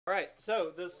All right,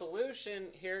 so the solution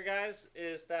here, guys,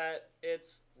 is that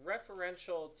it's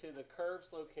referential to the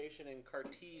curve's location in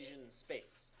Cartesian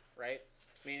space, right?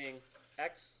 Meaning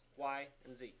x, y,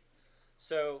 and z.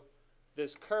 So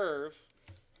this curve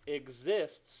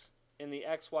exists in the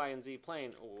x, y, and z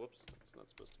plane. Oh, whoops, that's not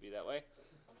supposed to be that way.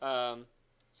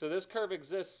 So this curve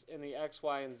exists in the x,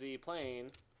 y, and z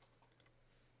plane.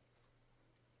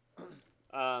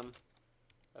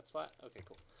 That's fine. Okay,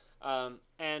 cool.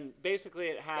 And basically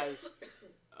it has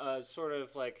sort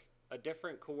of like a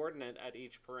different coordinate at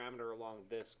each parameter along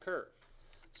this curve.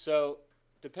 So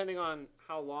depending on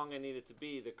how long I need it to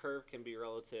be, the curve can be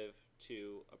relative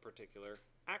to a particular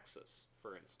axis,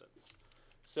 for instance.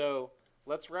 So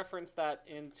let's reference that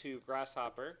into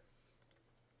Grasshopper.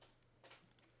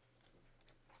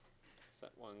 Set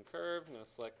one curve. I'm going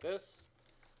to select this.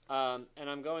 And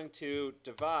I'm going to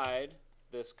divide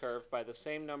this curve by the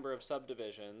same number of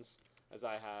subdivisions as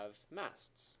I have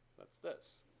masts. That's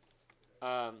this.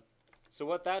 So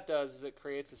what that does is it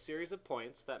creates a series of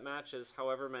points that matches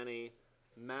however many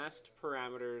mast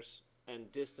parameters and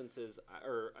distances,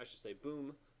 or I should say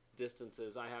boom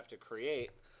distances I have to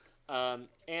create.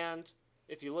 And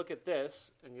if you look at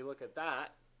this and you look at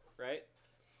that, right,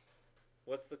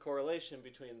 what's the correlation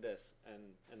between this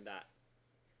and that?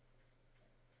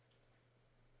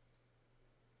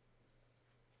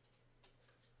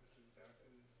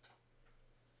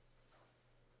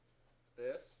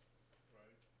 This,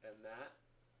 right, and that,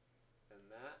 and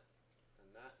that,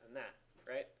 and that, and that,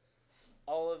 right?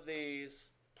 All of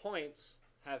these points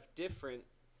have different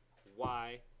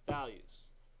y values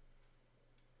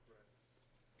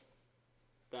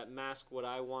that mask what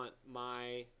I want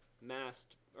my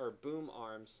mast or boom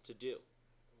arms to do.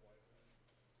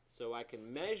 So I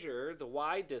can measure the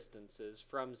y distances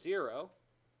from 0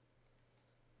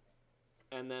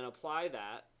 and then apply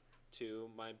that to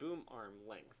my boom arm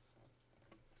length.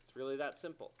 It's really that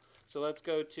simple. So let's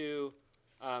go to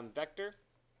vector,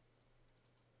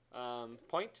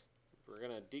 point. We're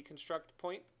going to deconstruct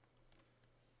point.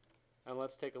 And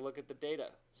let's take a look at the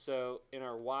data. So in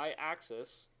our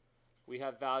y-axis, we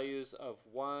have values of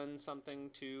 1, something,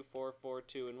 2, 4, 4,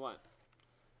 2, and 1.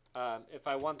 If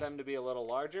I want them to be a little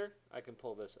larger, I can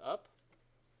pull this up.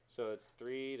 So it's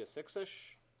 3 to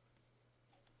 6-ish,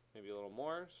 maybe a little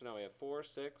more. So now we have 4,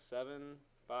 6, 7,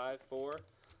 5, 4.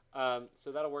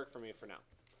 So that'll work for me for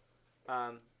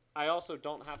now. I also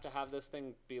don't have to have this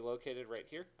thing be located right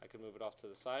here. I can move it off to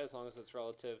the side as long as it's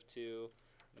relative to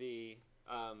the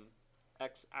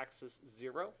x-axis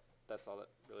 0. That's all that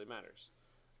really matters.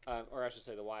 Or I should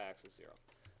say the y-axis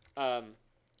 0.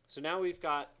 So now we've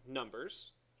got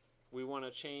numbers. We want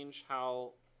to change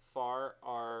how far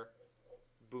our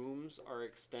booms are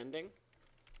extending.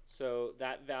 So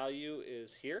that value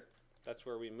is here. That's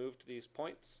where we moved these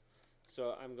points.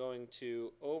 So I'm going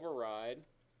to override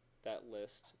that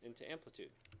list into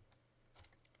amplitude.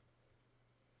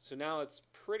 So now it's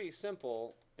pretty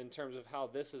simple in terms of how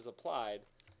this is applied.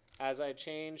 As I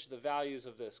change the values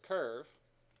of this curve,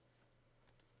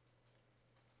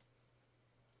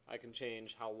 I can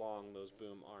change how long those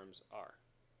boom arms are.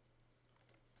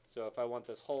 So if I want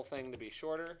this whole thing to be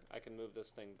shorter, I can move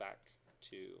this thing back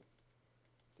to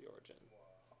the origin.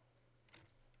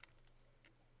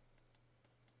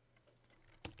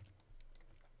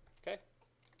 Okay.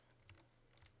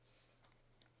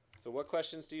 So what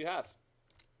questions do you have?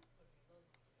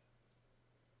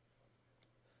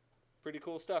 Pretty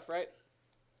cool stuff, right?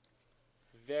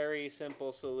 Very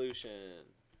simple solution.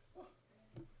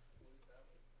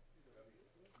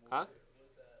 Huh?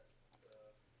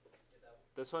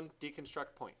 This one,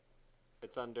 deconstruct point.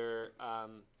 It's under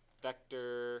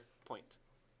vector point.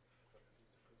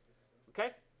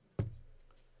 Okay.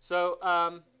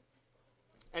 So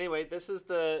anyway, this is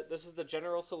the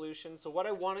general solution. So what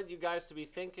I wanted you guys to be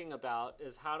thinking about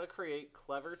is how to create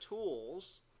clever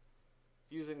tools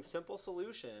using simple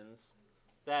solutions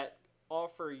that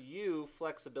offer you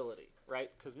flexibility, right?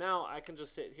 Because now I can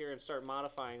just sit here and start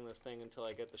modifying this thing until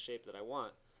I get the shape that I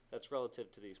want that's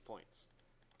relative to these points.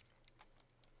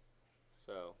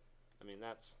 So, I mean,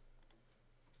 that's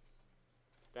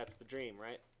the dream,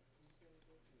 right?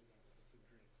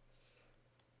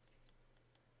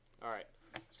 All right.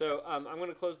 So I'm going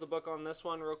to close the book on this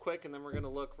one real quick, and then we're going to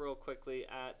look real quickly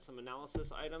at some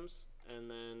analysis items, and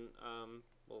then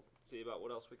we'll see about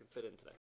what else we can fit in today.